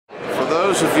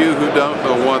those of you who don't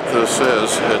know what this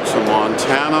is, it's a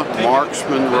Montana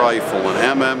Marksman Rifle,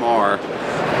 an MMR.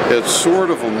 It's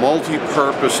sort of a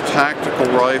multi-purpose tactical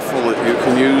rifle that you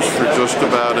can use for just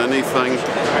about anything,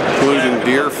 including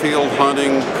deer field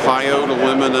hunting, coyote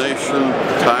elimination,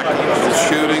 tactical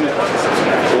shooting,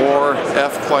 or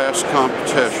F-class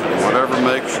competition, whatever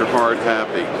makes your heart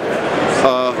happy.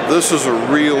 This is a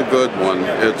real good one.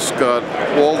 It's got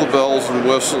all the bells and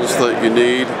whistles that you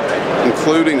need,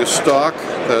 including a stock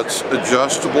that's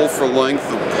adjustable for length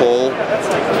of pull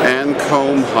and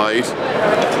comb height.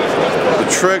 The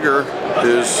trigger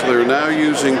is, they're now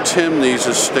using Timneys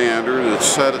as standard. It's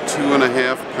set at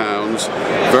 2.5 pounds.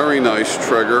 Very nice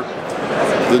trigger.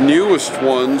 The newest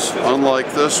ones,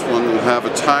 unlike this one, will have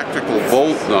a tactical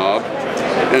bolt knob.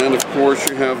 And of course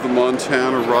you have the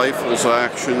Montana Rifles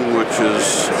action, which is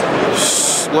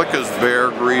slick as bear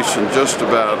grease and just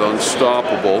about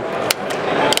unstoppable.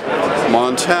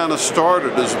 Montana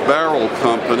started as a barrel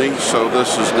company, so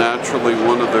this is naturally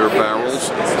one of their barrels.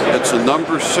 It's a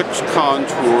number 6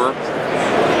 contour,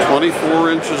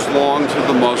 24 inches long to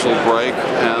the muzzle brake,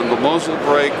 and the muzzle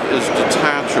brake is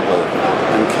detachable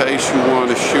in case you want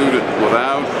to shoot it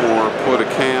without or put a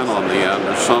can on the end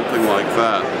or something like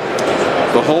that.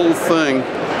 The whole thing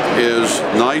is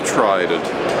nitrided.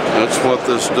 That's what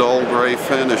this dull gray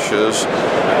finish is,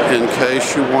 in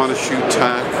case you want to shoot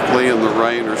tactically in the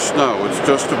rain or snow. It's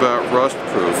just about rust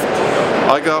proof.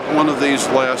 I got one of these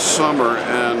last summer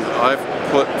and I've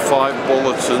put 5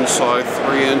 bullets inside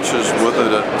 3 inches with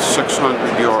it at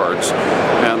 600 yards,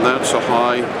 and that's a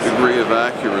high degree of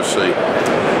accuracy.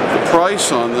 The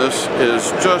price on this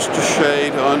is just a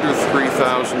shade under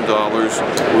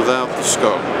 $3,000 without the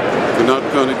scope. We're not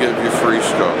going to give you free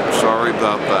scope. Sorry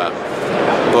about that.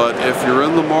 But if you're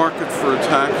in the market for a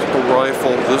tactical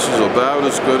rifle, this is about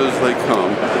as good as they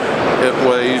come. It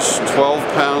weighs 12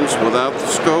 pounds without the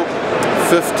scope,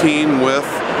 15 with,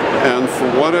 and for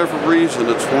whatever reason,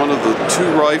 it's one of the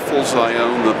 2 rifles I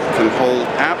own that can hold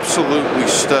absolutely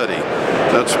steady.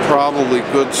 That's probably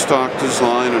good stock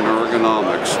design and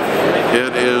ergonomics.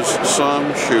 It is some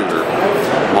shooter.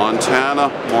 Montana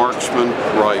Marksman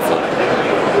Rifle.